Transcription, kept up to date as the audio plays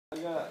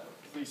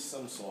least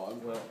some swag.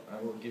 Well,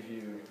 I will give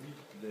you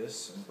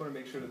this. Just want to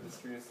make sure that the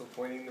screen is still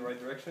pointing in the right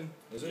direction.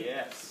 Is it?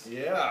 Yes.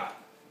 Yeah.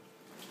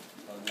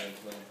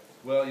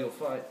 Well, you'll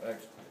find.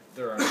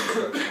 There are no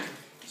instructions.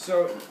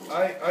 So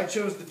I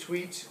chose the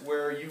tweet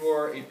where you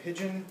are a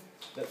pigeon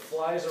that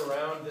flies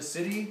around the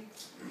city,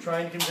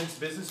 trying to convince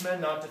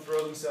businessmen not to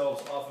throw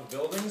themselves off of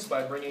buildings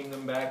by bringing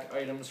them back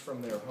items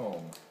from their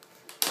home.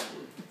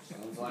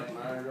 Sounds like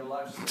my real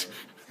life story.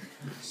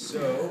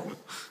 So,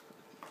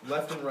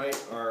 left and right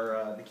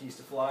are the keys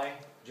to fly.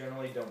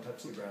 Generally, don't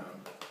touch the ground.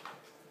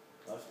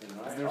 Left and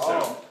right. There's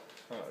Oh.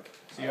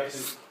 So you have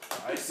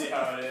to. I see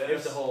how it is. You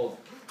have to hold.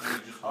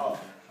 Oh.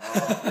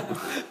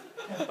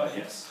 But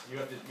yes, you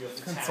have to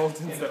tap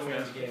Consultants in that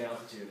between to gain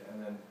altitude,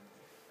 and then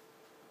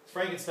it's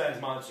Frankenstein's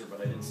monster,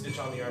 but I didn't stitch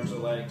on the arms or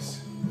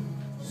legs.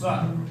 So,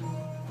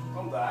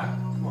 come back.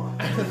 Come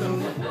on.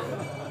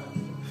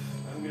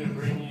 I'm gonna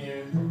bring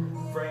you.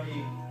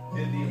 Frankie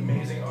did the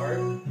amazing art.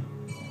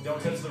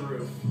 Don't touch the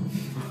roof.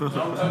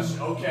 Don't touch.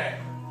 Okay.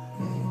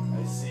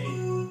 I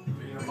see.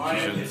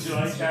 Maya, do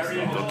I carry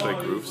an Don't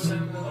take roofs.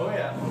 Oh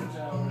yeah.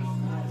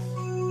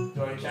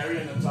 Do I carry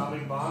an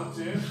atomic bomb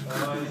too?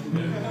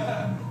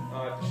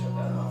 I have to shut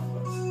that off.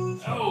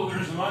 Oh,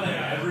 there's money.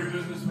 Every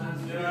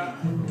businessman's doing it.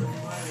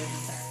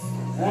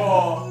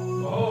 Whoa!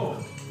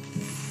 Oh,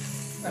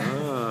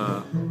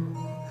 Ah.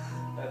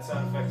 that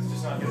sound effect is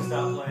just not gonna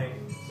stop playing.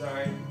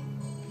 Sorry.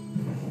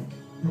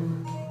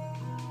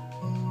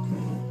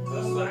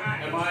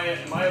 Am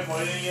I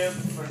avoiding it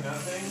for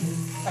nothing?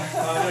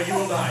 No, you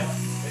will die.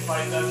 If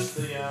I touch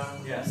the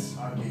Yes.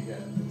 okay,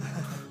 good.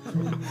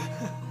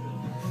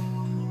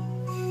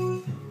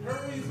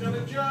 Hurry's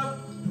gonna jump.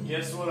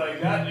 Guess what I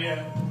got you?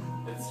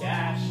 It's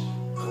cash.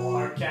 Cold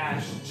hard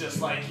cash.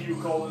 Just like you,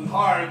 cold and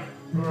hard.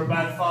 You're a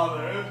bad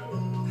father.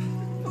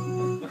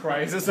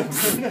 Crisis.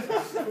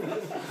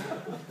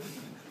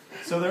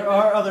 So there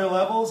are other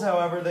levels,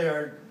 however, they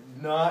are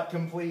not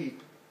complete.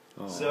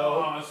 Oh.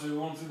 So, Oh, so we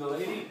won't see the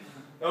lady?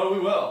 oh, we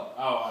will.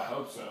 Oh, I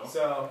hope so.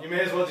 So you may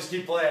as well just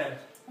keep playing.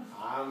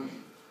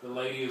 The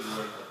lady is worth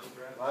it.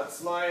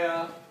 That's my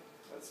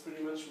that's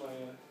pretty much my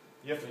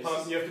You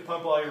have to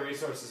pump all your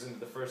resources into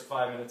the first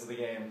 5 minutes of the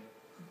game.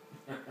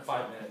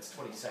 5 minutes,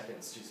 20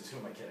 seconds. Jesus, who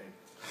am I kidding?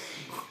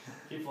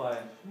 Keep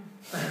flying.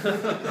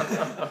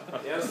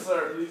 Yes,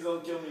 sir. Please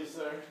don't kill me,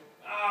 sir.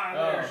 Ah,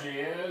 there she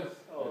is.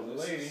 Oh, The this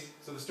lady. is-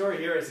 So the story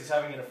here is he's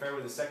having an affair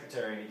with his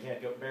secretary and he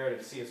can't bear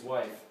to see his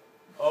wife.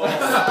 Oh,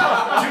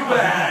 too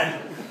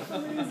bad.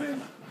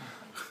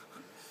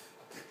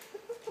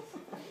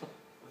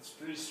 It's a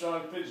pretty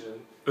strong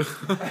pigeon.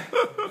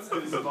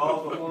 It's of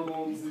all the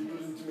hormones they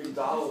put into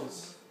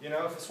McDonald's. You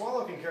know, if a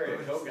swallow can carry a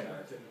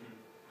coconut.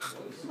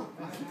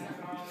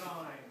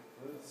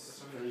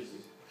 That's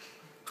crazy.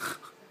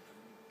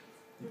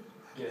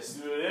 Guess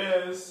who it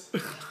is?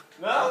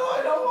 No, I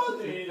don't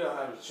want to. You don't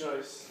have a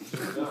choice.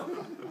 No.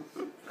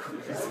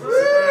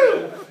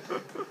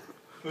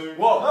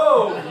 Whoa!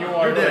 Oh,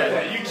 You're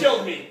dead. You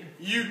killed me.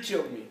 You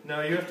killed me.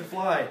 No, you have to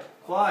fly.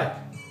 Fly.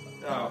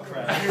 Oh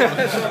crap.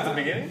 That's not the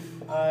beginning.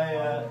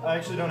 I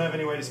actually don't have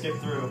any way to skip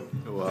through.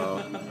 Wow.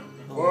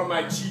 Where are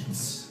my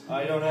cheats?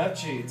 I don't have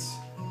cheats.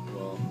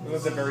 Well.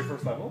 Was that the very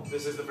first level?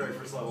 This is the very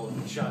first level.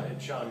 It shot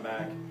him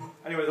back.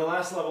 Anyway, the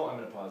last level. I'm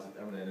gonna pause it.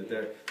 I'm gonna end it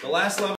there. The last level.